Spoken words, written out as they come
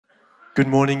Good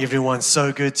morning, everyone.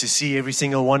 So good to see every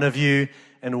single one of you,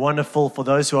 and wonderful for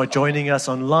those who are joining us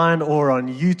online or on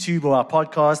YouTube or our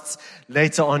podcasts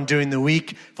later on during the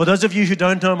week. For those of you who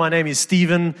don't know, my name is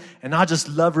Stephen, and I just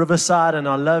love Riverside, and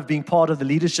I love being part of the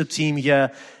leadership team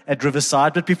here at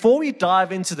Riverside. But before we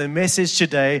dive into the message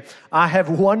today, I have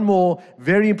one more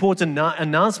very important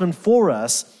announcement for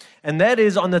us. And that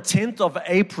is on the 10th of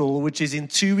April, which is in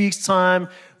 2 weeks' time,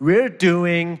 we're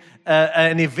doing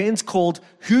an event called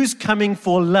Who's Coming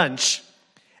for Lunch?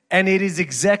 And it is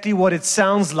exactly what it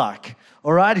sounds like.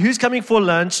 All right, who's coming for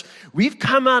lunch? We've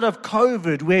come out of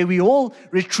COVID where we all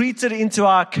retreated into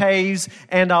our caves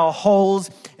and our holes.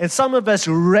 And some of us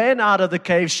ran out of the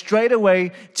cave straight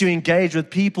away to engage with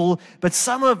people. But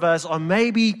some of us are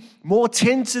maybe more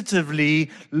tentatively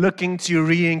looking to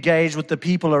re-engage with the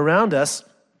people around us.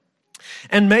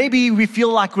 And maybe we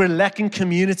feel like we're lacking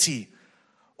community,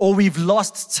 or we've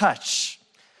lost touch.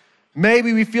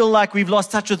 Maybe we feel like we've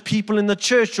lost touch with people in the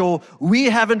church, or we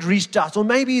haven't reached out, or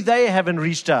maybe they haven't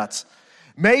reached out.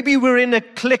 Maybe we're in a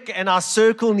clique and our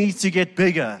circle needs to get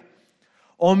bigger.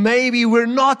 Or maybe we're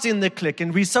not in the clique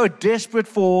and we're so desperate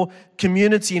for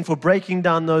community and for breaking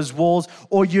down those walls.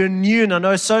 Or you're new, and I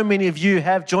know so many of you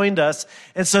have joined us.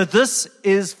 And so this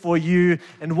is for you.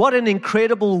 And what an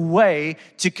incredible way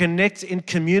to connect in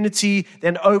community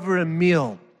than over a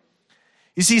meal.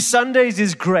 You see, Sundays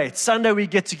is great. Sunday we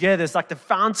get together. It's like the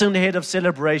fountainhead of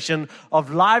celebration,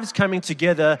 of lives coming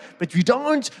together. But we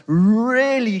don't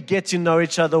really get to know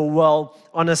each other well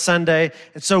on a Sunday.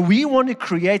 And so we want to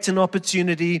create an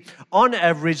opportunity, on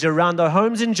average, around the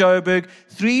homes in Joburg,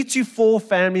 3 to 4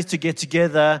 families to get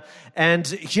together. And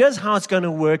here's how it's going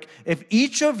to work. If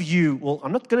each of you, well,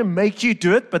 I'm not going to make you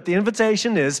do it, but the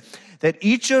invitation is that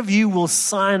each of you will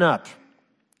sign up.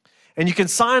 And you can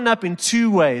sign up in 2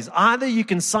 ways. Either you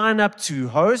can sign up to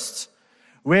host,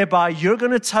 whereby you're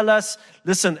going to tell us,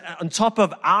 listen, on top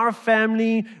of our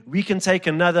family, we can take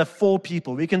another 4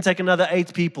 people. We can take another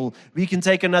 8 people. We can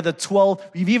take another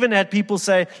 12. We've even had people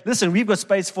say, listen, we've got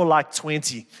space for like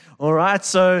 20. All right,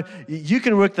 so you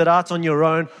can work that out on your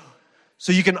own.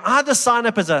 So you can either sign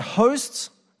up as a host,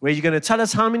 where you're going to tell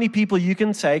us how many people you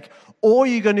can take, or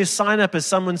you're going to sign up as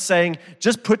someone saying,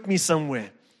 just put me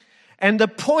somewhere. And the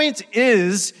point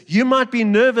is, you might be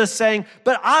nervous saying,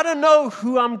 but I don't know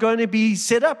who I'm going to be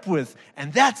set up with.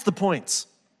 And that's the point.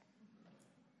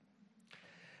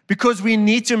 Because we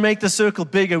need to make the circle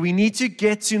bigger. We need to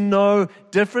get to know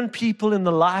different people in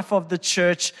the life of the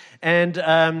church.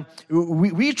 And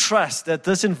we trust that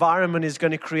this environment is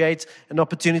going to create an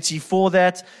opportunity for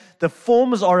that. The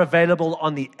forms are available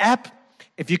on the app.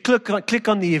 If you click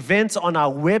on the events on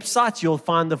our website, you'll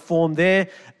find the form there.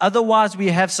 Otherwise, we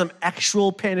have some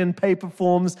actual pen and paper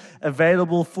forms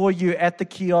available for you at the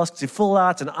kiosk to fill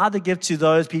out and either give to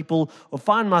those people or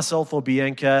find myself or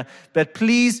Bianca. But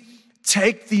please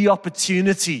take the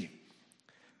opportunity.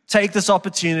 Take this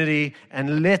opportunity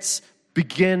and let's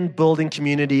begin building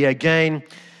community again.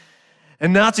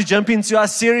 And now to jump into our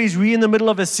series, we're in the middle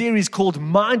of a series called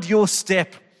Mind Your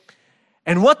Step.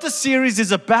 And what the series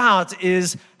is about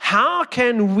is how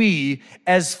can we,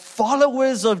 as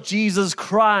followers of Jesus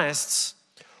Christ,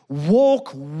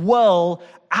 walk well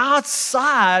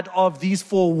outside of these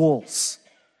 4 walls.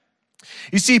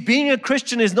 You see, being a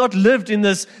Christian is not lived in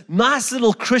this nice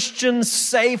little Christian,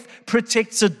 safe,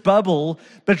 protected bubble,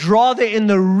 but rather in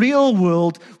the real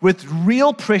world with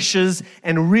real pressures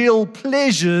and real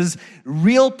pleasures,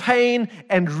 real pain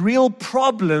and real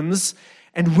problems.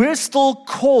 And we're still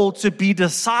called to be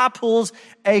disciples,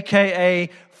 aka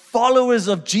followers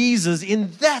of Jesus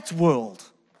in that world.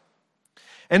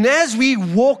 And as we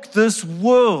walk this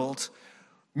world,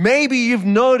 maybe you've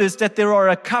noticed that there are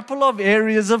a couple of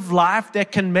areas of life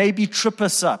that can maybe trip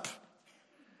us up.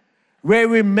 Where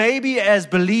we maybe as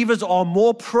believers are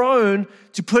more prone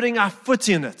to putting our foot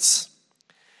in it.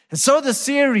 And so the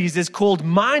series is called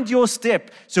Mind Your Step,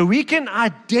 so we can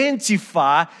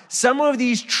identify some of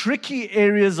these tricky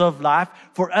areas of life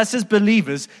for us as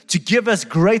believers to give us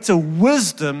greater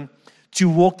wisdom to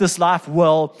walk this life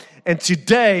well. And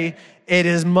today, it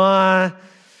is I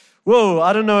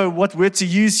don't know what word to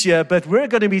use here, but we're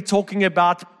going to be talking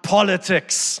about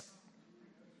politics.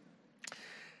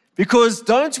 Because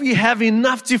don't we have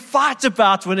enough to fight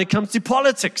about when it comes to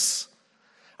politics?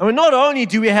 I mean, not only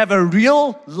do we have a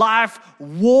real life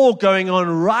war going on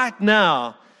right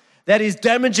now that is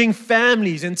damaging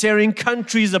families and tearing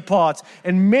countries apart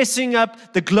and messing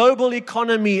up the global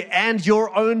economy and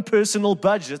your own personal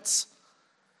budgets.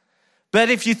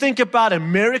 But if you think about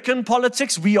American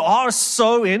politics, we are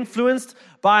so influenced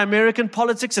by American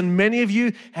politics, and many of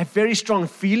you have very strong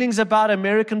feelings about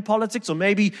American politics or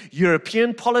maybe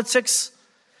European politics.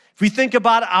 If we think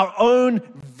about our own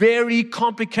very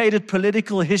complicated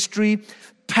political history,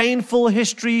 painful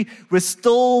history with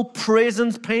still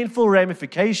present painful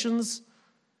ramifications.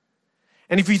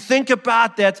 And if you think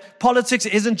about that, politics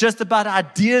isn't just about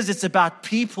ideas, it's about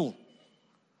people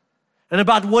and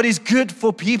about what is good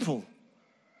for people.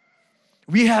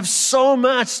 We have so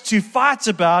much to fight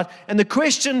about, and the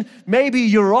question maybe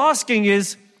you're asking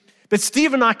is, but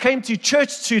Stephen, I came to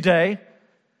church today.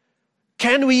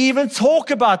 Can we even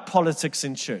talk about politics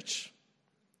in church?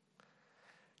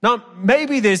 Now,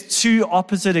 maybe there's two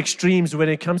opposite extremes when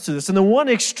it comes to this. In the one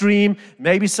extreme,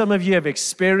 maybe some of you have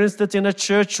experienced it in a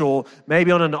church or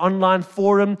maybe on an online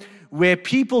forum where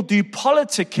people do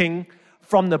politicking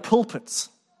from the pulpits.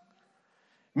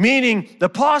 Meaning the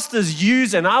pastors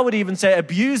use, and I would even say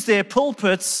abuse their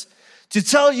pulpits to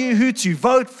tell you who to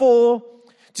vote for,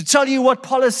 to tell you what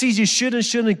policies you should and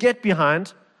shouldn't get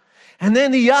behind. And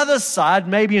then the other side,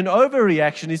 maybe an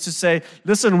overreaction, is to say,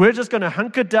 listen, we're just going to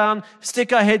hunker down,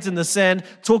 stick our heads in the sand,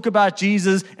 talk about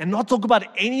Jesus, and not talk about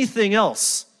anything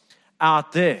else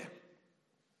out there.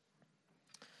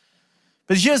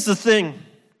 But here's the thing.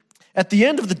 At the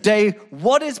end of the day,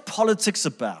 what is politics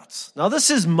about? Now, this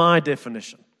is my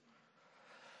definition.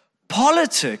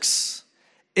 Politics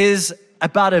is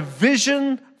about a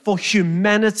vision for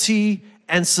humanity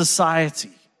and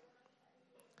society.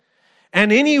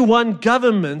 And any one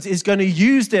government is going to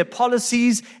use their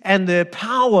policies and their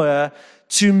power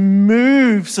to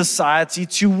move society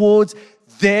towards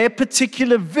their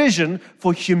particular vision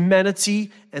for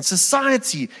humanity and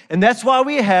society. And that's why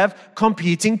we have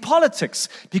competing politics,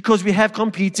 because we have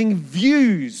competing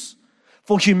views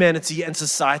for humanity and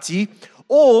society,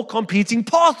 or competing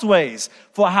pathways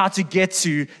for how to get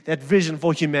to that vision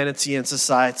for humanity and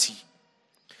society.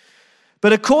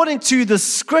 But according to the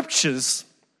scriptures,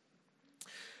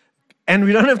 and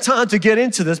we don't have time to get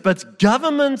into this, but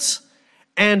government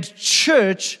and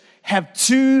church have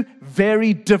two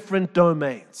very different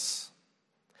domains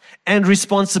and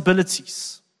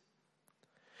responsibilities.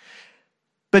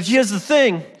 But here's the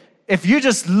thing. If you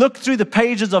just look through the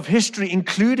pages of history,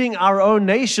 including our own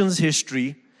nation's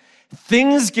history,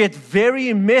 things get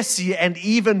very messy and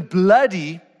even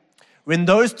bloody when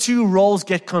those two roles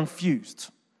get confused.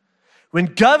 When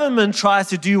government tries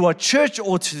to do what church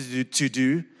ought to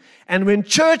do, and when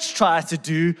church tries to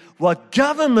do what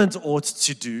government ought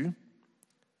to do.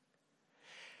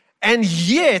 And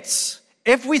yet,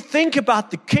 if we think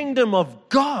about the kingdom of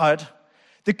God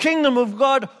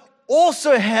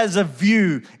also has a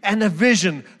view and a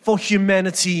vision for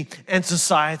humanity and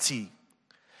society.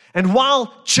 And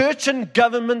while church and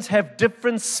government have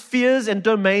different spheres and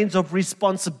domains of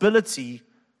responsibility,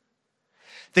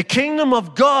 the kingdom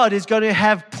of God is going to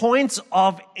have points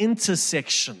of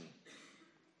intersection.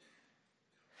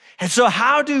 And so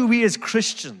how do we as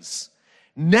Christians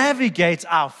navigate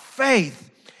our faith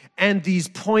and these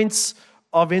points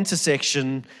of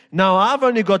intersection? Now, I've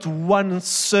only got one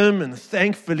sermon,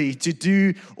 thankfully, to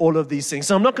do all of these things.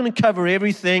 So I'm not going to cover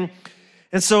everything.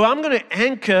 And so I'm going to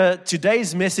anchor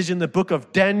today's message in the book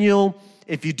of Daniel.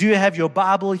 If you do have your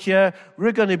Bible here,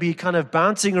 we're going to be kind of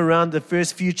bouncing around the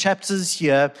first few chapters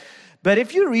here. But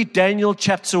if you read Daniel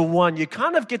chapter 1, you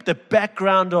kind of get the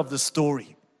background of the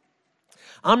story.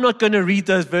 I'm not going to read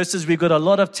those verses. We've got a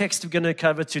lot of text we're going to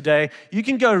cover today. You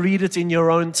can go read it in your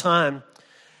own time.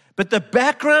 But the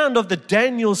background of the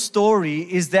Daniel story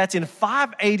is that in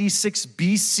 586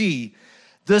 BC,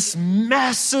 this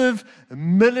massive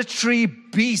military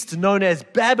beast known as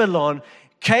Babylon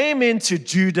came into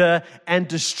Judah and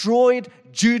destroyed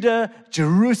Judah,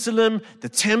 Jerusalem, the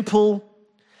temple.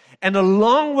 And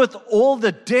along with all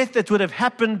the death that would have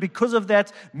happened because of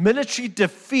that military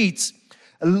defeat,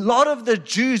 a lot of the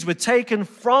Jews were taken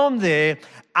from there,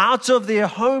 out of their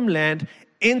homeland,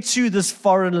 into this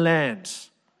foreign land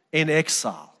in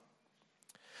exile.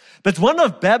 But one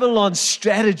of Babylon's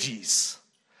strategies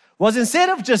was, instead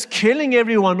of just killing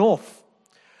everyone off,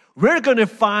 we're going to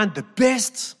find the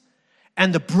best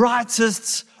and the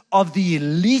brightest of the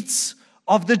elites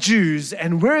of the Jews,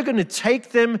 and we're going to take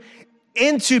them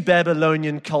into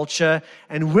Babylonian culture,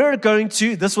 and we're going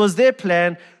to, this was their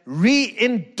plan,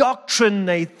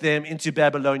 re-indoctrinate them into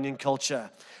Babylonian culture.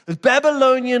 With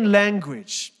Babylonian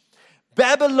language,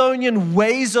 Babylonian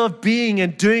ways of being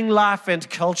and doing life and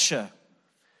culture.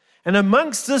 And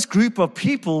amongst this group of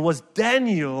people was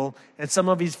Daniel and some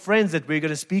of his friends that we're going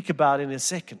to speak about in a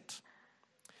second.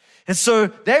 And so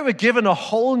they were given a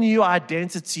whole new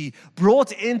identity,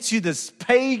 brought into this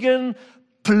pagan,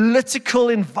 political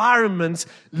environment,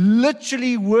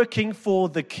 literally working for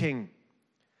the king.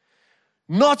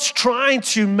 Not trying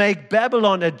to make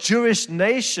Babylon a Jewish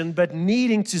nation, but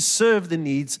needing to serve the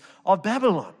needs of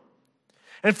Babylon.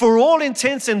 And for all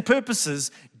intents and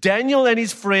purposes, Daniel and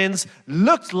his friends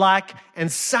looked like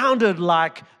and sounded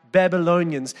like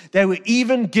Babylonians. They were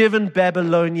even given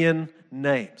Babylonian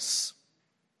names.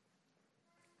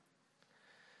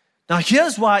 Now,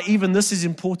 here's why even this is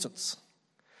important.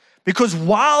 Because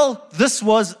while this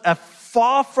was a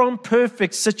far from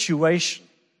perfect situation,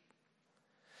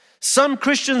 some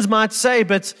Christians might say,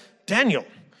 but Daniel,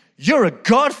 you're a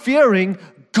God-fearing,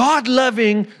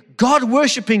 God-loving,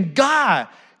 God-worshiping guy.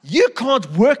 You can't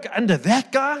work under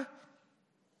that guy.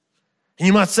 And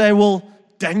you might say, well,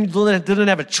 Daniel didn't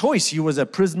have a choice. He was a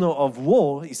prisoner of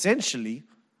war, essentially.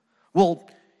 Well,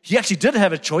 he actually did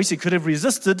have a choice. He could have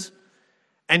resisted,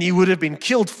 and he would have been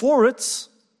killed for it.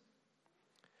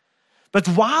 But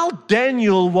while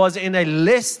Daniel was in a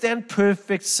less than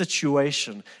perfect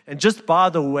situation, and just by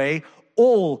the way,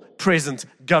 all present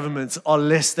governments are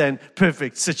less than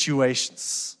perfect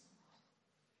situations.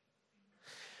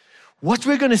 What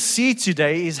we're going to see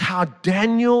today is how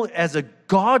Daniel, as a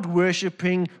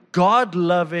God-worshiping,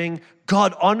 God-loving,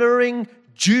 God-honoring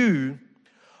Jew,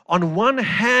 on one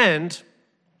hand,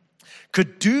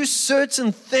 could do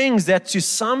certain things that to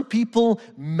some people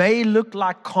may look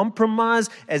like compromise,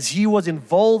 as he was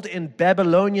involved in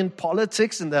Babylonian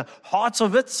politics in the heart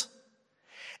of it.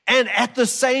 And at the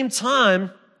same time,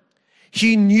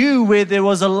 he knew where there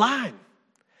was a line.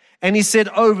 And he said,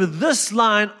 over this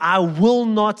line, I will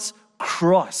not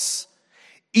cross,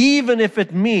 even if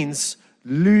it means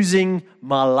losing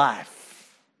my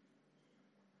life.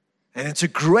 And it's a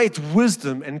great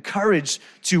wisdom and courage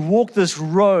to walk this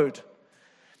road.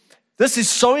 This is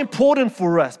so important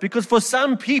for us because for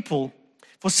some people,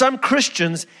 for some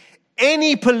Christians,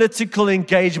 any political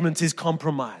engagement is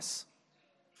compromise.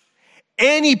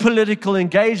 Any political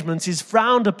engagement is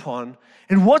frowned upon.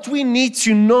 And what we need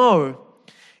to know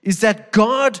is that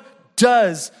God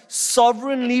does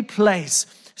sovereignly place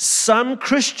some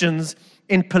Christians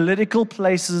in political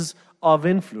places of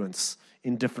influence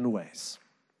in different ways.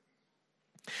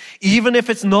 Even if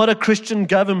it's not a Christian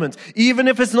government, even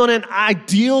if it's not an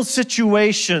ideal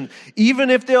situation, even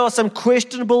if there are some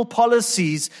questionable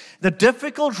policies, the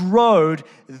difficult road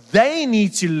they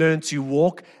need to learn to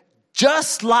walk,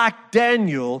 just like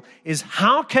Daniel, is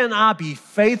how can I be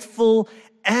faithful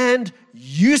and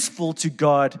useful to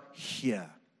God here?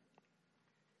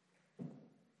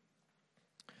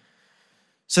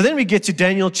 So then we get to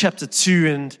Daniel chapter 2,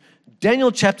 and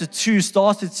Daniel chapter 2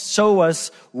 starts to show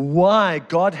us why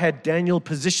God had Daniel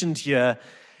positioned here.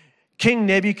 King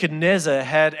Nebuchadnezzar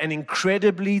had an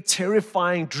incredibly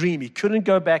terrifying dream. He couldn't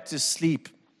go back to sleep.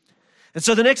 And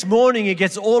so the next morning, he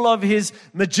gets all of his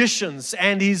magicians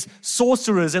and his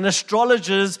sorcerers and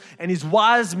astrologers and his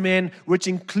wise men, which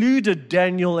included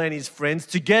Daniel and his friends,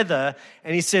 together.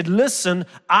 And he said, listen,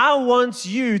 I want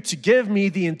you to give me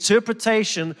the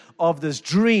interpretation of this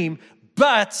dream,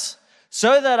 but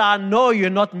so that I know you're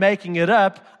not making it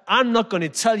up, I'm not going to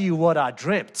tell you what I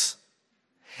dreamt.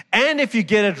 And if you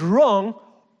get it wrong,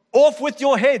 off with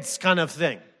your heads kind of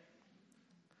thing.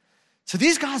 So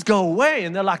these guys go away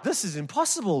and they're like, this is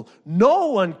impossible. No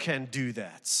one can do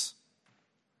that.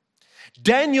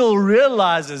 Daniel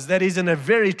realizes that he's in a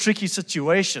very tricky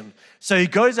situation. So he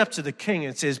goes up to the king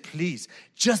and says, please,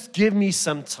 just give me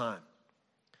some time.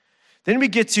 Then we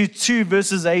get to 2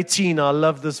 verses 18. I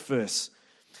love this verse.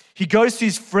 He goes to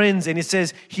his friends and he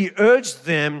says, he urged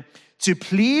them to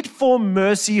plead for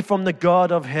mercy from the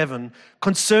God of heaven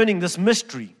concerning this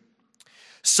mystery,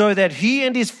 so that he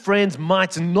and his friends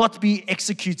might not be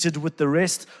executed with the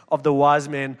rest of the wise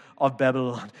men of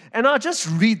Babylon. And I just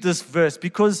read this verse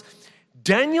because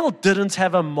Daniel didn't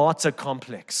have a martyr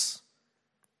complex.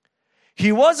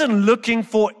 He wasn't looking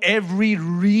for every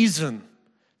reason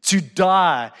to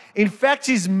die. In fact,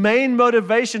 his main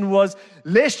motivation was,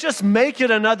 let's just make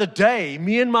it another day,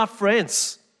 me and my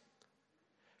friends.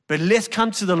 But let's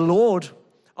come to the Lord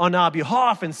on our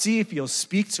behalf and see if he'll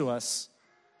speak to us.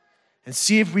 And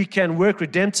see if we can work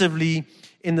redemptively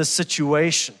in the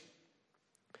situation.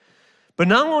 But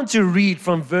now I want to read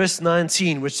from verse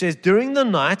 19, which says, during the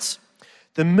night,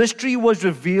 the mystery was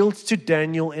revealed to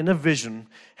Daniel in a vision.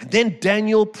 And then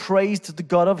Daniel praised the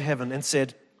God of heaven and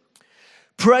said,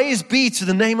 praise be to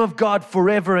the name of God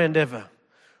forever and ever.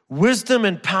 Wisdom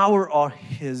and power are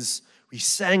his. We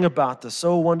sang about this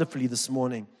so wonderfully this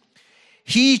morning.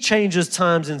 He changes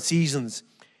times and seasons.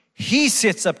 He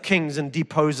sets up kings and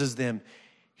deposes them.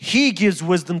 He gives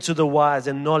wisdom to the wise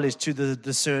and knowledge to the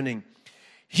discerning.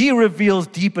 He reveals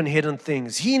deep and hidden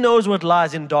things. He knows what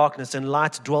lies in darkness, and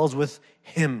light dwells with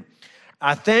him.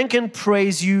 I thank and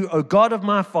praise you, O God of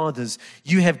my fathers.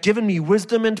 You have given me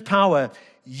wisdom and power.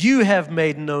 You have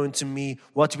made known to me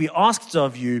what we asked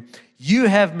of you. You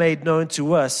have made known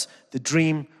to us the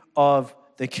dream of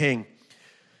the king.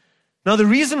 Now, the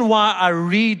reason why I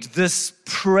read this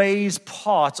praise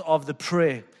part of the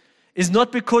prayer is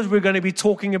not because we're going to be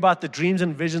talking about the dreams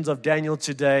and visions of Daniel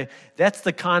today. That's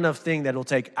the kind of thing that will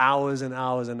take hours and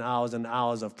hours and hours and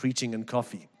hours of preaching and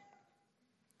coffee.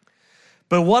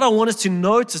 But what I want us to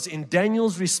notice in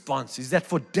Daniel's response is that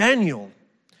for Daniel,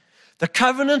 the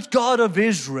covenant God of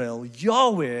Israel,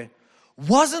 Yahweh,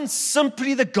 wasn't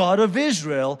simply the God of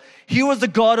Israel. He was the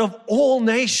God of all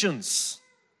nations.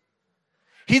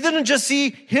 He didn't just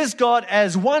see his God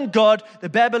as one God. The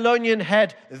Babylonian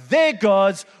had their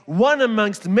gods, one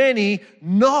amongst many.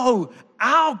 No,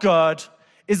 our God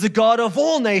is the God of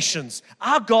all nations.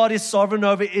 Our God is sovereign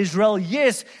over Israel,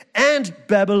 yes, and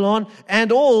Babylon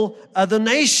and all other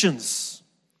nations.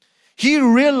 He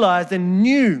realized and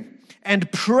knew and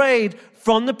prayed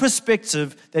from the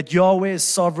perspective that Yahweh is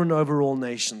sovereign over all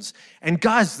nations. And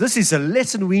guys, this is a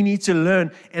lesson we need to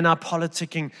learn in our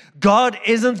politicking. God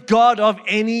isn't God of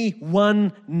any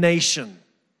one nation.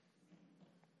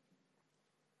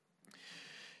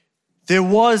 There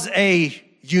was a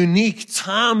unique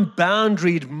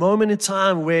time-boundaried moment in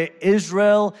time where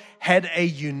Israel had a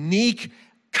unique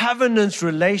covenant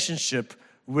relationship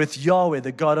with Yahweh,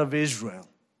 the God of Israel.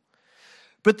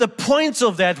 But the point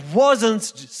of that wasn't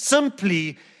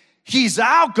simply, He's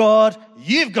our God,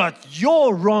 you've got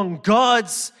your wrong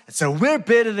gods, so we're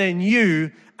better than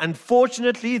you.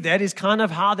 Unfortunately, that is kind of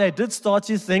how they did start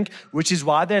to think, which is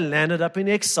why they landed up in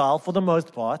exile for the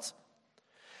most part.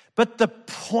 But the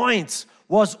point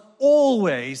was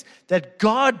always that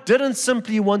God didn't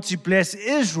simply want to bless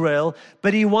Israel,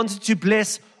 but He wanted to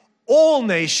bless all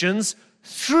nations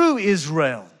through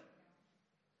Israel.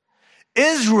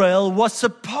 Israel was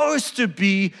supposed to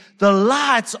be the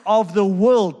light of the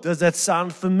world. Does that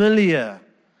sound familiar?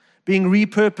 Being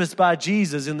repurposed by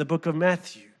Jesus in the book of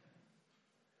Matthew.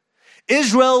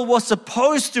 Israel was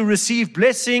supposed to receive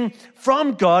blessing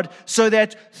from God so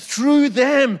that through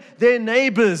them, their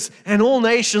neighbors and all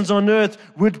nations on earth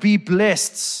would be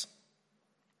blessed.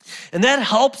 And that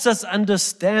helps us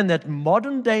understand that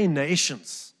modern day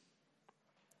nations,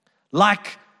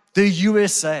 like the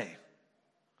USA,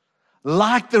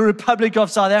 like the Republic of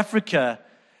South Africa,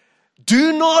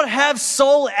 do not have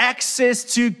sole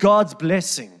access to God's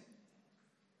blessing.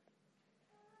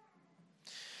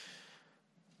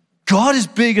 God is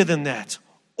bigger than that.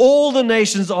 All the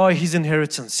nations are His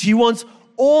inheritance. He wants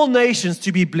all nations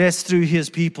to be blessed through His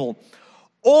people.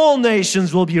 All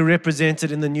nations will be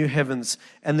represented in the new heavens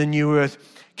and the new earth.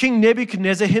 King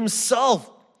Nebuchadnezzar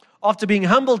himself, after being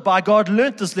humbled by God,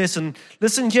 learned this lesson.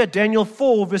 Listen here, Daniel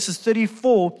 4, verses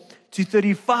 34 to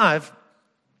 35.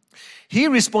 He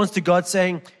responds to God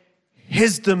saying,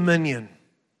 His dominion,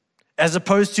 as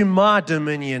opposed to my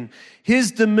dominion.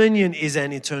 His dominion is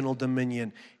an eternal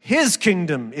dominion. His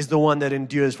kingdom is the one that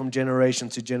endures from generation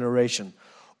to generation.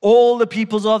 All the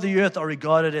peoples of the earth are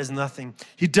regarded as nothing.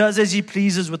 He does as He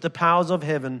pleases with the powers of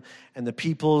heaven and the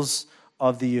peoples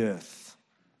of the earth.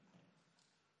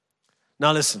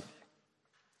 Now listen.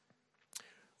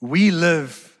 We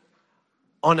live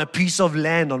on a piece of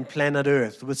land on planet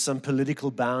Earth with some political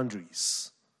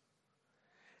boundaries.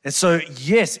 And so,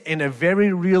 yes, in a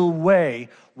very real way,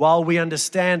 while we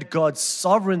understand God's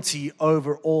sovereignty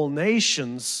over all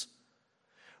nations,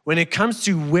 when it comes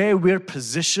to where we're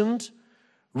positioned,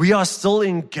 we are still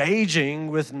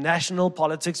engaging with national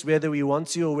politics, whether we want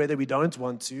to or whether we don't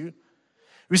want to.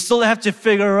 We still have to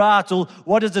figure out, well,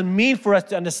 what does it mean for us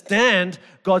to understand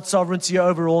God's sovereignty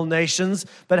over all nations,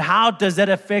 but how does that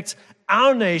affect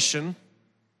our nation?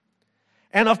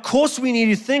 And of course we need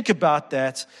to think about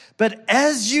that. But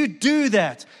as you do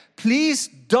that, please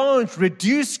don't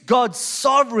reduce God's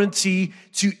sovereignty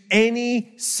to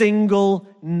any single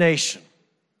nation.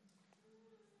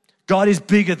 God is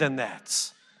bigger than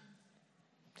that.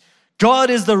 God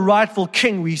is the rightful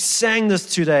king. We sang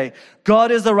this today. God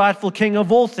is the rightful king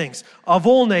of all things, of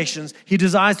all nations. He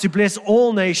desires to bless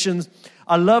all nations.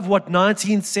 I love what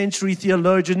 19th century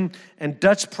theologian and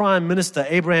Dutch Prime Minister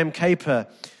Abraham Kuyper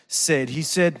said. He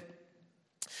said,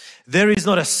 there is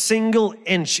not a single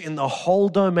inch in the whole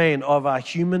domain of our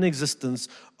human existence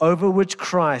over which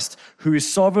Christ, who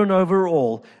is sovereign over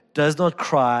all, does not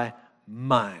cry,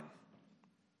 mine.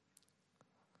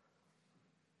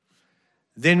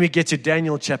 Then we get to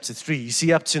Daniel chapter 3. You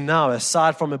see, up to now,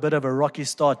 aside from a bit of a rocky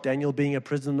start, Daniel being a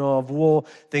prisoner of war,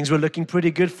 things were looking pretty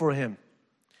good for him.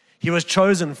 He was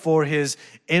chosen for his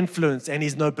influence and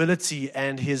his nobility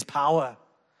and his power.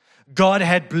 God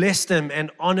had blessed him and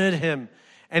honored him,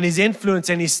 and his influence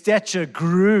and his stature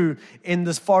grew in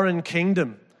this foreign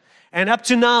kingdom. And up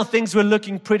to now, things were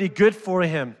looking pretty good for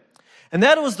him. And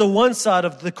that was the one side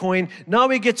of the coin. Now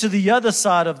we get to the other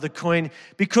side of the coin,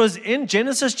 because in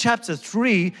Genesis chapter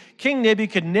 3, King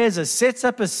Nebuchadnezzar sets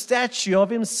up a statue of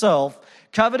himself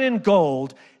covered in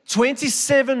gold,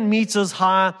 27 meters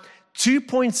high,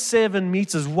 2.7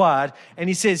 meters wide. And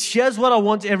he says, here's what I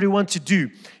want everyone to do.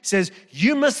 He says,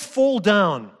 you must fall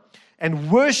down and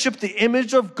worship the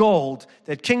image of gold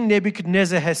that King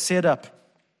Nebuchadnezzar has set up.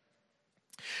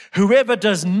 Whoever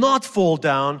does not fall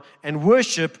down and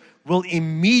worship will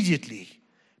immediately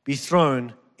be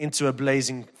thrown into a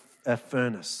blazing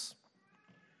furnace.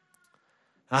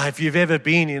 If you've ever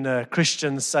been in a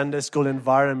Christian Sunday school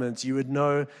environment, you would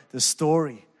know the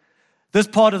story. This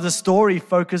part of the story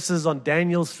focuses on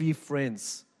Daniel's 3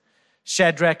 friends,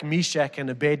 Shadrach, Meshach, and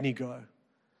Abednego.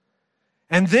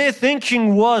 And their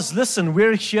thinking was, listen,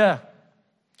 we're here.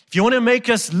 If you want to make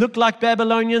us look like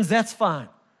Babylonians, that's fine.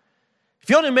 If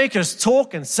you want to make us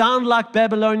talk and sound like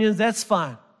Babylonians, that's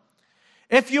fine.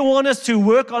 If you want us to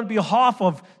work on behalf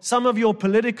of some of your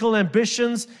political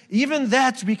ambitions, even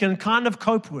that we can kind of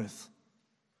cope with.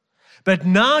 But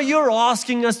now you're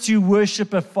asking us to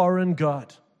worship a foreign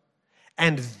god.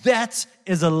 And that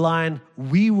is a line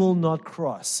we will not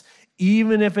cross,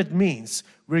 even if it means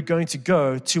we're going to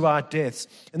go to our deaths.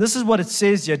 And this is what it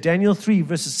says here, Daniel 3,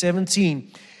 verses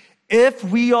 17. If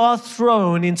we are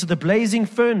thrown into the blazing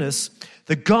furnace,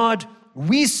 the God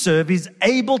we serve is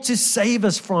able to save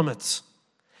us from it.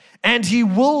 And he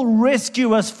will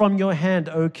rescue us from your hand,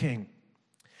 O king.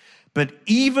 But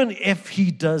even if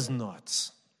he does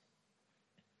not,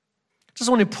 I just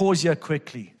want to pause here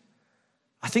quickly.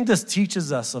 I think this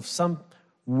teaches us of some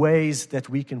ways that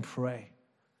we can pray,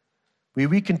 where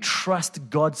we can trust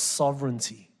God's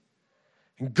sovereignty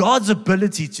and God's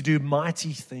ability to do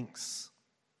mighty things.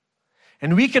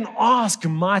 And we can ask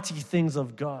mighty things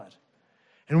of God.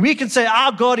 And we can say,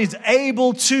 our God is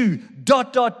able to, ...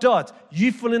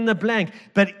 You fill in the blank.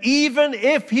 But even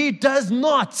if he does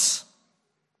not,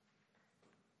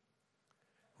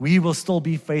 we will still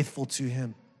be faithful to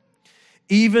him.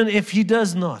 Even if he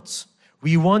does not,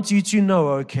 we want you to know,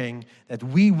 O king, that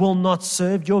we will not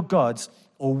serve your gods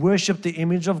or worship the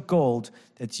image of gold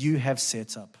that you have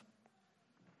set up.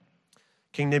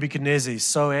 King Nebuchadnezzar is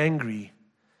so angry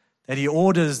that he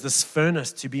orders this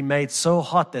furnace to be made so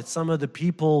hot that some of the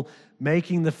people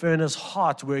making the furnace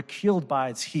hot were killed by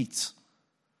its heat.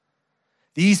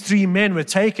 These 3 men were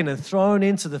taken and thrown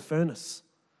into the furnace,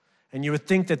 and you would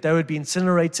think that they would be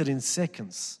incinerated in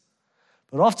seconds.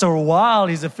 But after a while,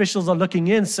 his officials are looking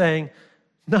in saying,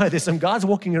 no, there's some guys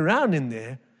walking around in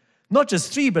there, not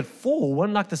just 3, but 4.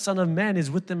 One like the Son of Man is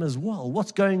with them as well.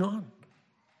 What's going on?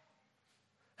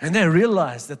 And they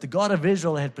realized that the God of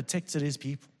Israel had protected his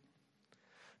people.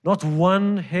 Not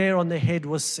one hair on their head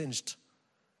was singed.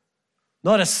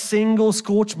 Not a single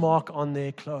scorch mark on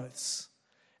their clothes,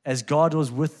 as God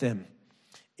was with them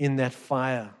in that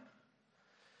fire.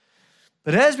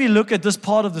 But as we look at this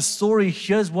part of the story,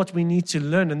 here's what we need to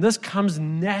learn. And this comes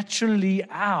naturally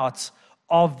out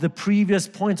of the previous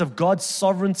point of God's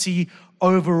sovereignty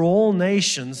over all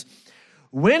nations.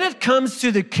 When it comes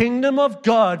to the kingdom of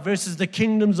God versus the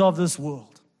kingdoms of this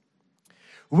world,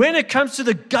 when it comes to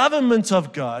the government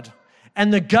of God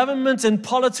and the government and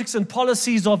politics and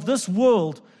policies of this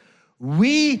world,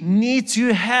 we need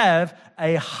to have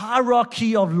a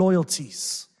hierarchy of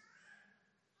loyalties.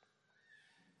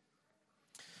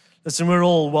 Listen, we're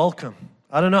all welcome.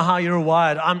 I don't know how you're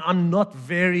wired. I'm not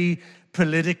very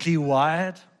politically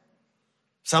wired.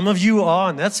 Some of you are,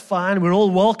 and that's fine. We're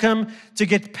all welcome to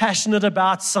get passionate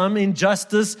about some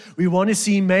injustice we want to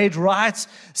see made right.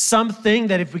 Something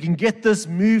that if we can get this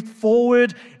moved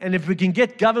forward, and if we can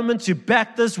get government to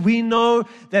back this, we know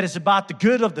that it's about the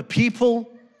good of the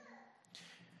people.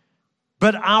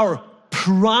 But our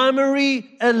primary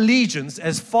allegiance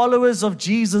as followers of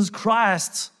Jesus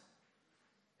Christ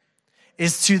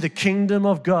is to the kingdom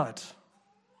of God.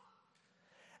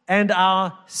 And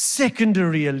our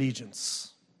secondary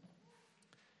allegiance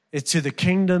is to the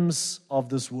kingdoms of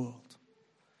this world.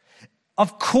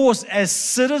 Of course, as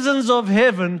citizens of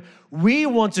heaven, we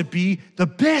want to be the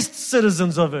best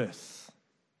citizens of earth.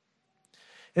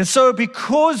 And so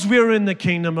because we're in the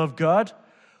kingdom of God,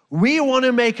 we want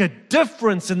to make a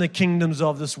difference in the kingdoms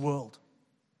of this world.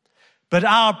 But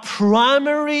our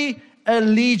primary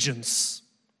allegiance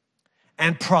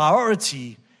and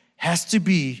priority has to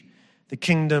be the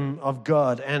kingdom of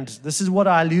God. And this is what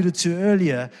I alluded to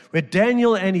earlier, where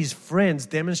Daniel and his friends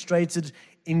demonstrated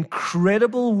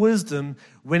incredible wisdom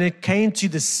when it came to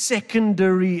the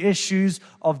secondary issues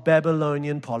of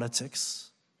Babylonian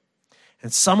politics.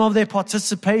 And some of their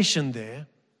participation there.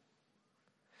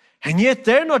 And yet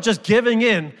they're not just giving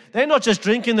in. They're not just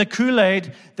drinking the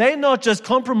Kool-Aid. They're not just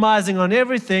compromising on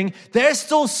everything. They're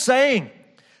still saying,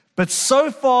 but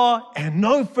so far and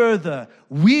no further,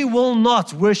 we will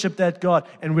not worship that God,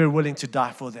 and we're willing to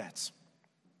die for that.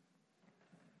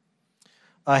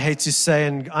 I hate to say,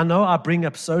 and I know I bring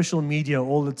up social media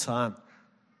all the time.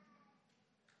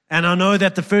 And I know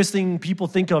that the first thing people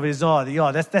think of is,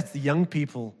 that's the young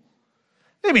people.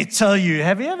 Let me tell you,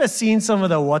 have you ever seen some of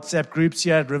the WhatsApp groups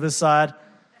here at Riverside?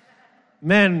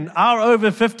 Man, our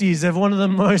over 50s have one of the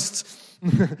most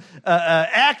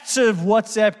active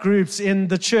WhatsApp groups in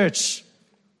the church.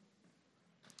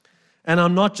 And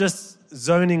I'm not just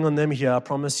zoning on them here, I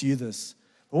promise you this.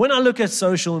 But when I look at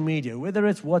social media, whether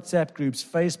it's WhatsApp groups,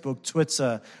 Facebook,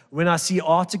 Twitter, when I see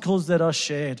articles that are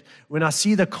shared, when I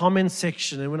see the comment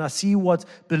section, and when I see what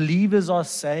believers are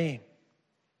saying,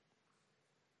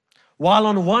 while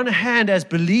on one hand, as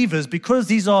believers, because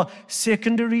these are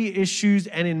secondary issues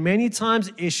and in many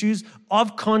times issues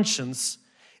of conscience,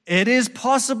 it is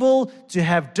possible to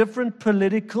have different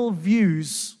political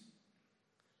views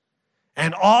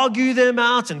and argue them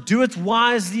out and do it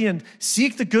wisely and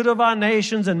seek the good of our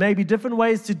nations and maybe different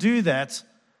ways to do that.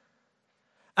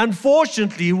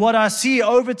 Unfortunately, what I see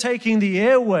overtaking the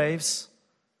airwaves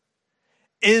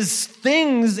is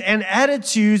things and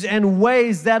attitudes and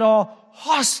ways that are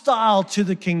hostile to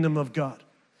the kingdom of God,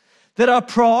 that are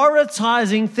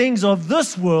prioritizing things of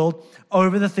this world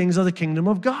over the things of the kingdom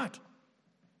of God.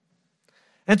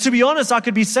 And to be honest, I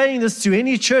could be saying this to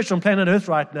any church on planet Earth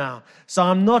right now. So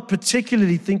I'm not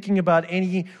particularly thinking about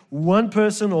any one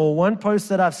person or one post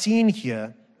that I've seen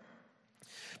here.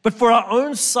 But for our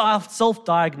own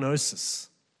self-diagnosis,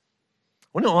 I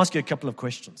want to ask you a couple of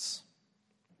questions.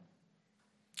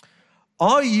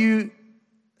 Are you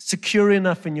secure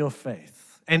enough in your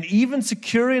faith, and even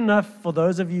secure enough for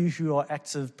those of you who are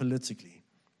active politically,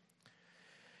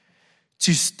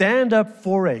 to stand up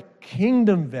for a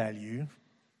kingdom value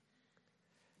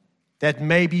that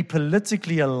may be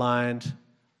politically aligned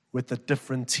with a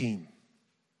different team?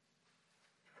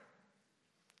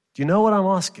 Do you know what I'm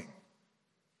asking?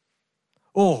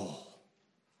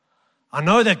 I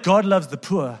know that God loves the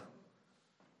poor.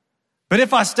 But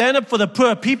if I stand up for the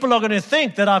poor, people are going to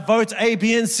think that I vote A,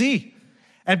 B, and C.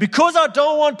 And because I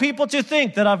don't want people to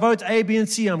think that I vote A, B, and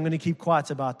C, I'm going to keep quiet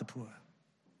about the poor.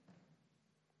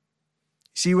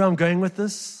 See where I'm going with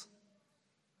this?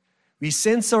 We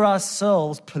censor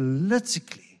ourselves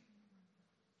politically.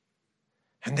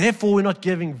 And therefore, we're not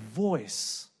giving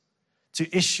voice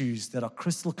to issues that are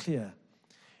crystal clear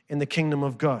in the kingdom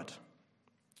of God.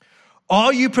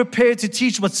 Are you prepared to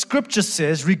teach what Scripture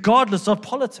says regardless of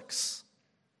politics?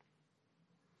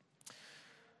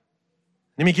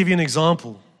 Let me give you an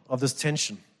example of this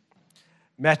tension.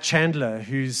 Matt Chandler,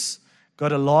 who's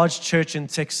got a large church in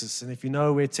Texas, and if you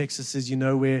know where Texas is, you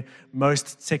know where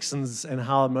most Texans and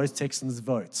how most Texans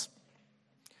vote.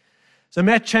 So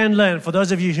Matt Chandler, and for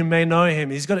those of you who may know him,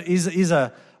 he's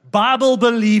a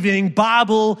Bible-believing,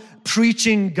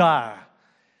 Bible-preaching guy.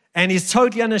 And he's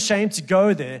totally unashamed to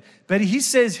go there. But he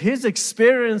says his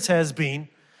experience has been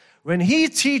when he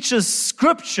teaches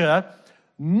Scripture,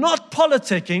 not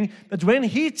politicking, but when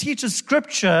he teaches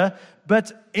Scripture,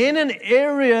 but in an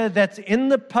area that in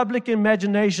the public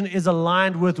imagination is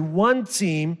aligned with one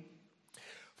team.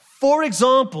 For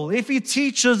example, if he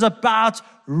teaches about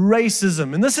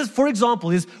racism, and this is, for example,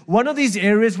 is one of these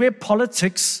areas where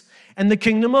politics and the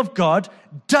kingdom of God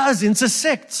does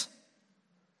intersect.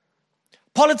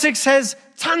 Politics has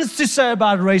tons to say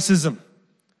about racism.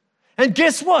 And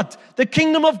guess what? The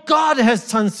kingdom of God has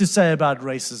tons to say about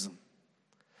racism.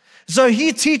 So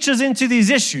he teaches into these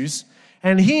issues,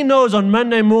 and he knows on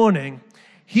Monday morning,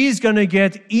 he's going to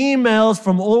get emails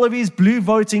from all of his blue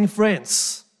voting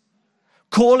friends,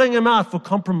 calling him out for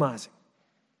compromising.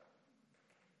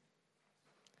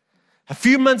 A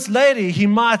few months later, he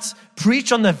might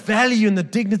preach on the value and the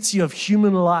dignity of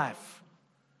human life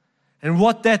and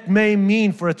what that may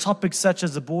mean for a topic such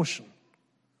as abortion.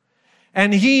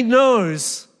 And he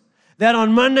knows that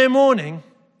on Monday morning,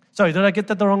 sorry, did I get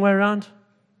that the wrong way around?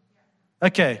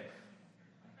 Okay,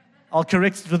 I'll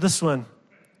correct it with this one.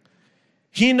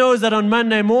 He knows that on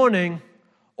Monday morning,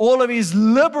 all of his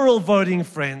liberal voting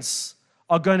friends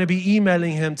are going to be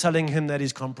emailing him, telling him that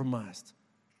he's compromised.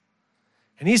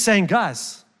 And he's saying,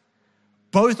 guys,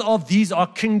 both of these are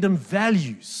kingdom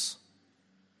values.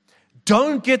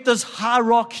 don't get this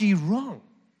hierarchy wrong.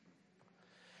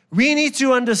 We need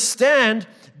to understand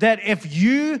that if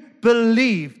you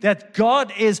believe that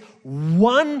God is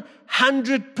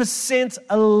 100%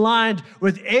 aligned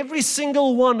with every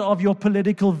single one of your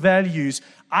political values,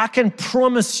 I can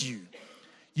promise you,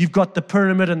 you've got the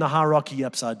pyramid and the hierarchy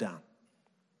upside down.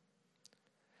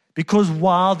 Because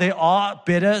while there are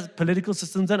better political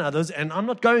systems than others, and I'm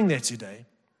not going there today,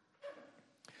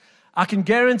 I can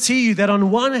guarantee you that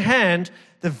on one hand,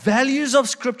 the values of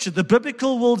Scripture, the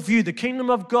biblical worldview, the kingdom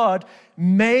of God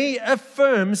may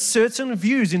affirm certain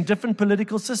views in different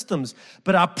political systems.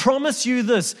 But I promise you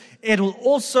this, it will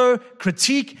also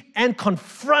critique and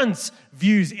confront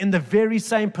views in the very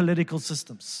same political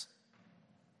systems.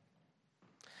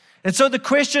 And so the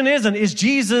question isn't, is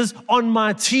Jesus on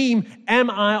my team? Am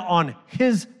I on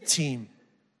his team?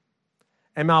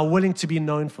 Am I willing to be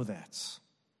known for that?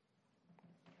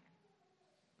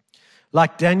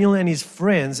 Like Daniel and his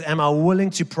friends, am I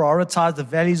willing to prioritize the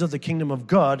values of the kingdom of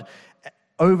God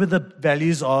over the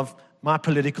values of my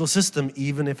political system,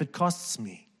 even if it costs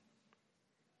me?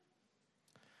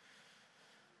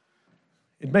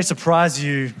 It may surprise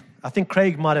you. I think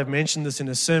Craig might have mentioned this in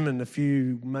a sermon a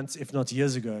few months, if not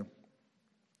years ago,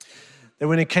 that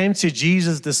when it came to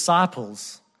Jesus'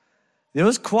 disciples, there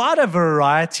was quite a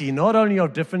variety, not only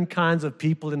of different kinds of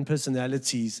people and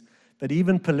personalities, but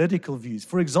even political views.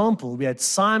 For example, we had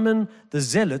Simon the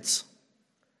Zealot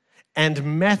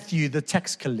and Matthew the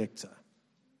tax collector.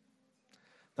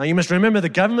 Now you must remember the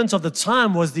government of the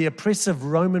time was the oppressive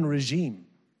Roman regime.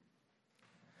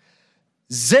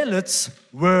 Zealots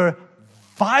were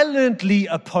violently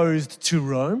opposed to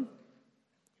Rome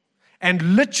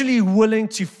and literally willing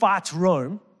to fight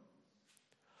Rome,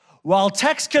 while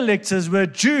tax collectors were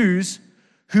Jews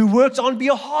who worked on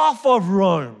behalf of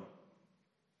Rome.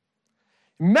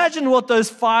 Imagine what those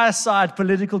fireside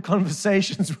political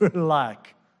conversations were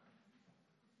like.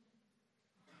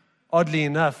 Oddly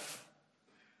enough,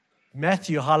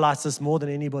 Matthew highlights this more than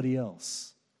anybody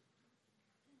else.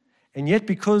 And yet,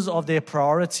 because of their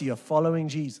priority of following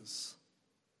Jesus,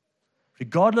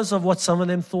 regardless of what some of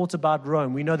them thought about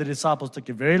Rome, we know the disciples took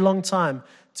a very long time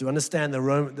to understand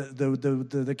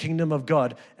the kingdom of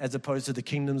God as opposed to the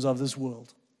kingdoms of this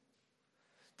world.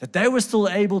 That they were still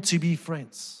able to be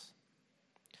friends.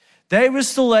 They were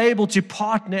still able to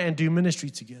partner and do ministry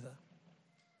together.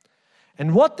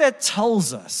 And what that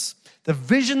tells us, the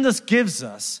vision this gives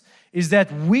us, is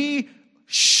that we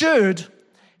should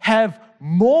have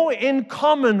more in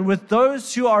common with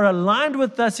those who are aligned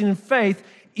with us in faith,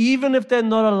 even if they're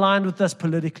not aligned with us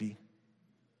politically.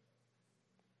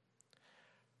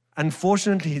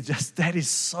 Unfortunately, that is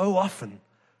so often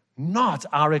not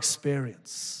our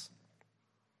experience.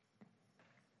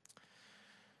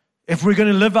 If we're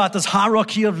going to live out this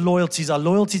hierarchy of loyalties, our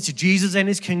loyalty to Jesus and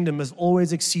his kingdom must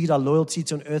always exceed our loyalty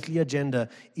to an earthly agenda,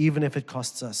 even if it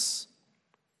costs us.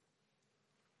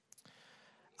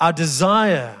 Our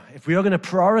desire, if we are going to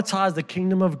prioritize the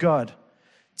kingdom of God,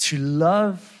 to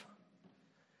love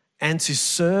and to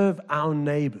serve our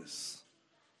neighbors.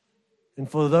 And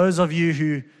for those of you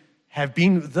who have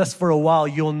been with us for a while,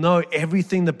 you'll know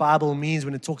everything the Bible means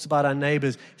when it talks about our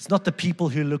neighbors. It's not the people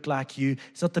who look like you.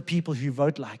 It's not the people who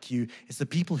vote like you. It's the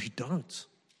people who don't.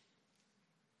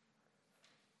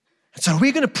 And so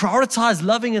we're going to prioritize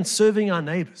loving and serving our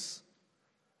neighbors.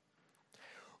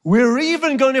 We're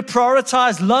even going to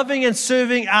prioritize loving and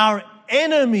serving our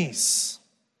enemies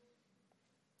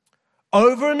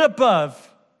over and above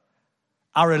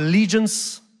our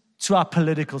allegiance to our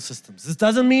political systems. This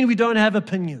doesn't mean we don't have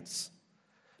opinions,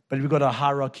 but we've got a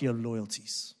hierarchy of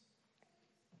loyalties.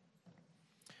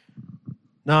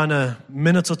 Now, in a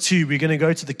minute or two, we're going to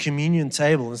go to the communion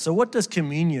table. And so what does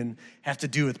communion have to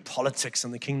do with politics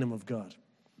and the kingdom of God?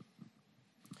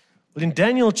 Well, in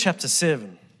Daniel chapter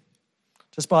 7,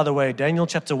 just by the way, Daniel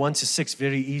chapter 1 to 6,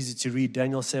 very easy to read.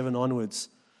 Daniel 7 onwards,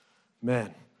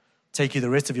 man, take you the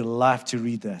rest of your life to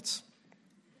read that.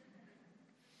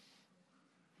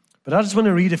 But I just want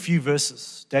to read a few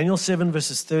verses. Daniel 7,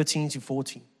 verses 13 to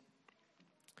 14.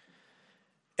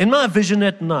 In my vision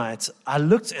at night, I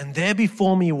looked, and there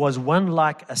before me was one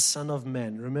like a son of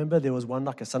man. Remember, there was one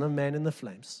like a son of man in the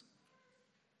flames,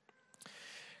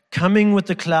 coming with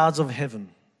the clouds of heaven.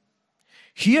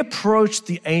 He approached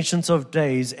the Ancient of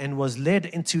Days and was led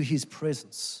into his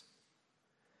presence.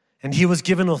 And he was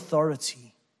given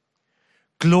authority,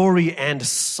 glory, and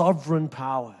sovereign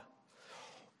power.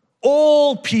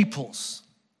 All peoples,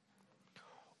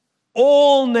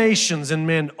 all nations and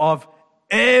men of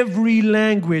every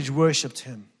language worshipped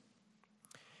him.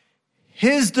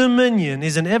 His dominion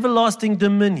is an everlasting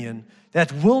dominion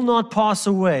that will not pass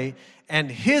away, and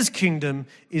his kingdom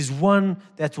is one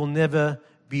that will never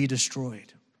be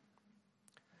destroyed.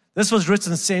 This was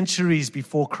written centuries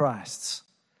before Christ.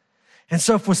 And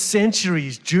so for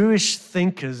centuries, Jewish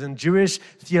thinkers and Jewish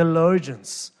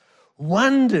theologians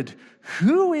wondered,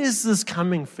 who is this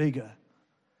coming figure?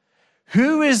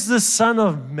 Who is the Son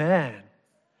of Man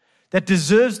that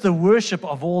deserves the worship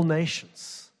of all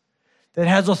nations, that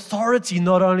has authority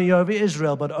not only over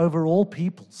Israel, but over all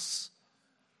peoples?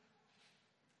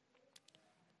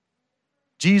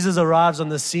 Jesus arrives on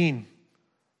the scene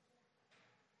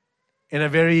in a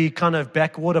very kind of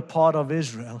backwater part of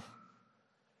Israel,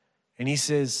 and he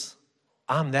says,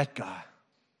 I'm that guy.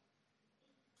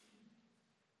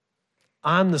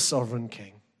 I'm the sovereign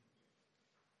king.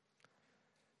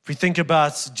 If we think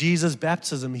about Jesus'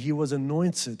 baptism, he was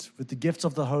anointed with the gifts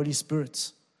of the Holy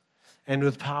Spirit and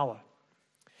with power.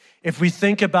 If we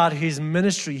think about his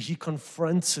ministry, he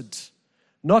confronted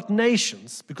not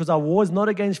nations, because our war is not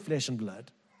against flesh and blood.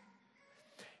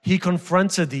 He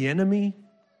confronted the enemy.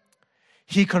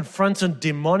 He confronted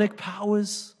demonic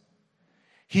powers.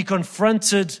 He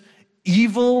confronted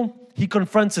evil. He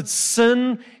confronted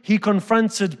sin. He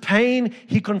confronted pain.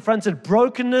 He confronted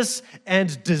brokenness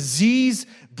and disease,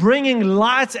 bringing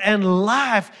light and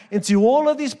life into all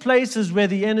of these places where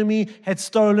the enemy had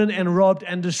stolen and robbed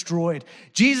and destroyed.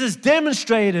 Jesus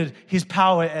demonstrated his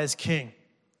power as king.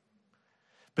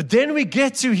 But then we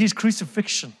get to his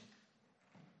crucifixion.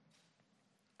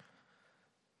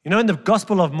 You know, in the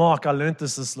Gospel of Mark, I learned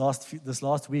this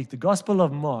last week. The Gospel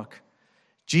of Mark,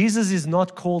 Jesus is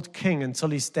not called king until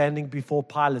he's standing before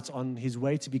Pilate on his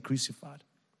way to be crucified.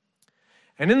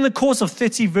 And in the course of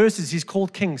 30 verses, he's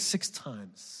called king 6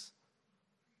 times.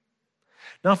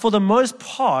 Now, for the most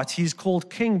part, he's called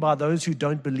king by those who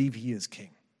don't believe he is king.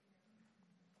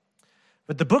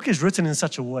 But the book is written in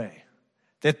such a way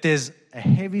that there's a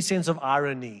heavy sense of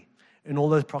irony in all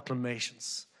those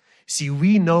proclamations. See,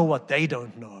 we know what they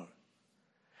don't know.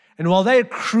 And while they're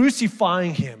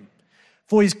crucifying him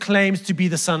for his claims to be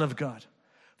the Son of God,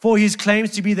 for his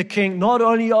claims to be the king, not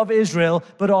only of Israel,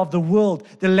 but of the world,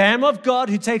 the Lamb of God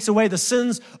who takes away the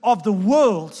sins of the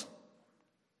world,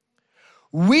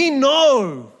 we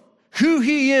know who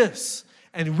he is,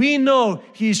 and we know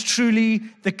he is truly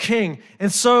the king.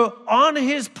 And so on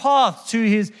his path to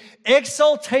his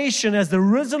exaltation as the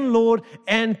risen Lord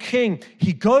and King,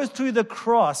 he goes through the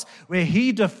cross where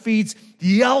he defeats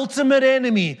the ultimate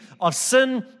enemy of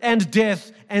sin and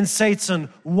death and Satan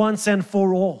once and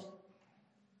for all.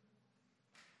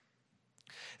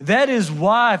 That is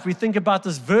why, if we think about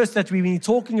this verse that we've been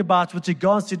talking about with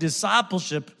regards to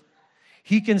discipleship,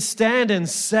 he can stand and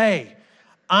say,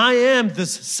 I am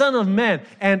this Son of Man,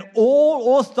 and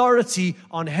all authority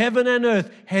on heaven and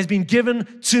earth has been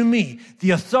given to me,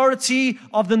 the authority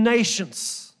of the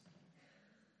nations.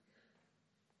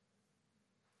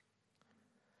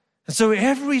 And so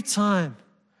every time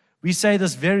we say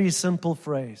this very simple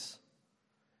phrase,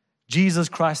 Jesus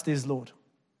Christ is Lord.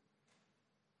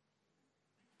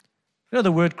 You know,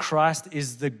 the word Christ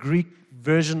is the Greek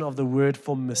version of the word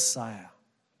for Messiah.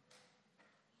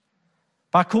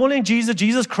 By calling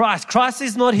Jesus Christ, Christ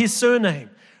is not his surname.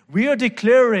 We are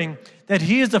declaring that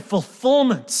he is the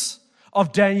fulfillment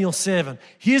of Daniel 7.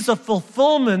 He is the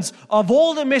fulfillment of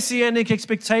all the messianic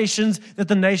expectations that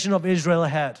the nation of Israel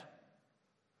had.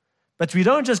 But we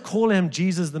don't just call him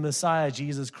Jesus the Messiah,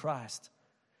 Jesus Christ.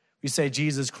 We say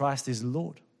Jesus Christ is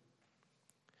Lord.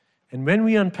 And when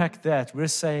we unpack that, we're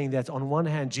saying that on one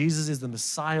hand, Jesus is the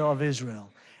Messiah of Israel,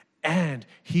 and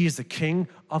he is the King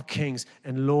of kings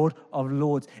and Lord of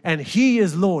lords. And he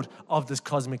is Lord of this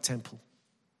cosmic temple.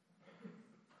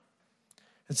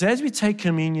 And so as we take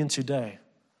communion today,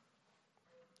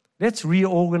 let's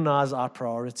reorganize our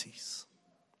priorities.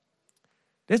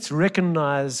 Let's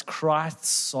recognize Christ's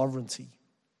sovereignty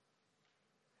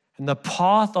and the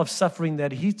path of suffering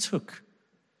that he took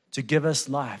to give us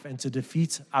life and to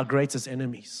defeat our greatest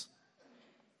enemies.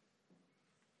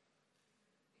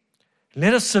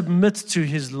 Let us submit to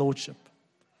his lordship.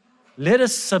 Let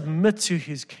us submit to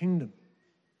his kingdom.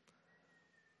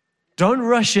 Don't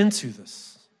rush into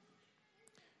this.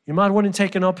 You might want to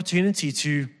take an opportunity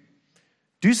to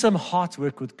do some heart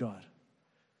work with God.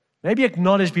 Maybe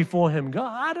acknowledge before him, God,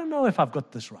 I don't know if I've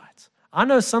got this right. I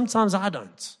know sometimes I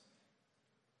don't.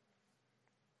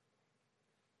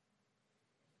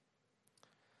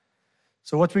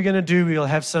 So what we're going to do, we'll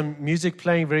have some music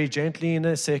playing very gently in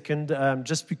a second,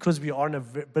 just because we are in a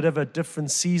bit of a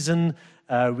different season.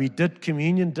 We did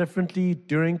communion differently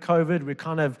during COVID. We're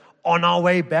kind of on our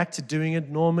way back to doing it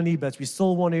normally, but we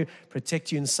still want to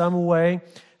protect you in some way.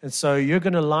 And so you're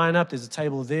going to line up. There's a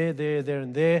table there,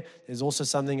 and there. There's also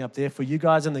something up there for you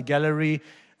guys in the gallery.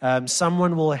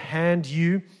 Someone will hand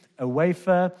you a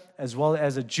wafer as well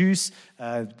as a juice.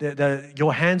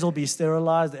 Your hands will be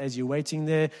sterilized as you're waiting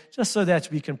there, just so that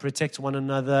we can protect one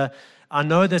another. I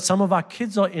know that some of our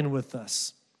kids are in with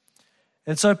us.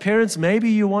 And so parents,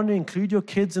 maybe you want to include your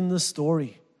kids in this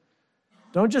story.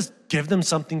 Don't just give them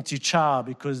something to chow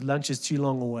because lunch is too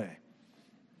long away.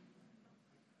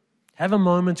 Have a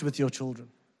moment with your children.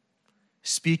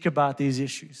 Speak about these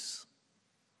issues.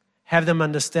 Have them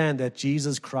understand that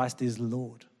Jesus Christ is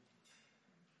Lord.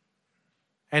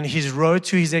 And his road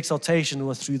to his exaltation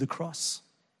was through the cross.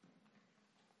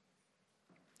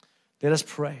 Let us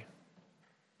pray.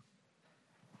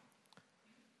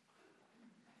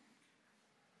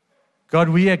 God,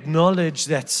 we acknowledge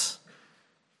that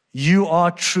you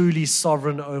are truly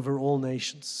sovereign over all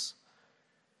nations.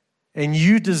 And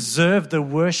you deserve the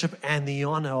worship and the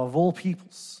honor of all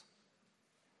peoples.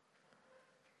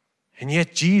 And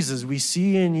yet, Jesus, we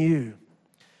see in you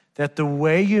that the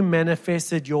way you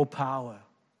manifested your power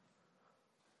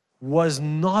was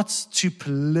not to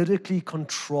politically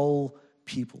control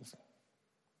people,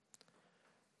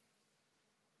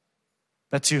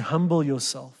 but to humble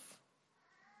yourself,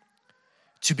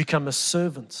 to become a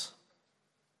servant,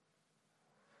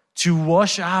 to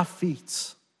wash our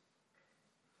feet,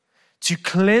 to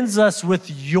cleanse us with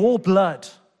your blood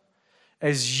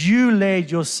as you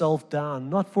laid yourself down,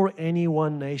 not for any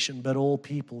one nation, but all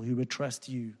people who would trust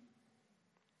you.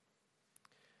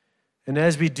 And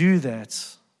as we do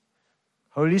that,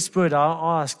 Holy Spirit,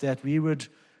 I ask that we would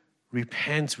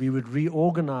repent, we would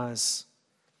reorganize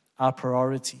our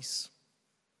priorities.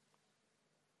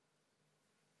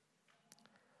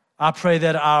 I pray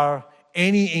that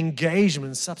any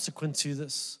engagement subsequent to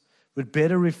this would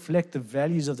better reflect the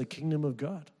values of the kingdom of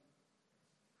God.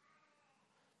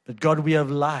 But God, we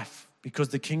have life because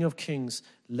the King of Kings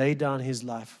laid down his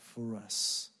life for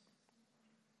us.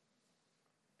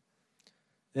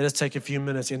 Let us take a few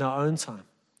minutes in our own time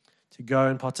to go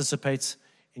and participate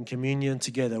in communion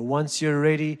together. Once you're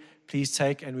ready, please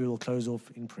take, and we will close off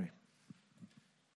in prayer.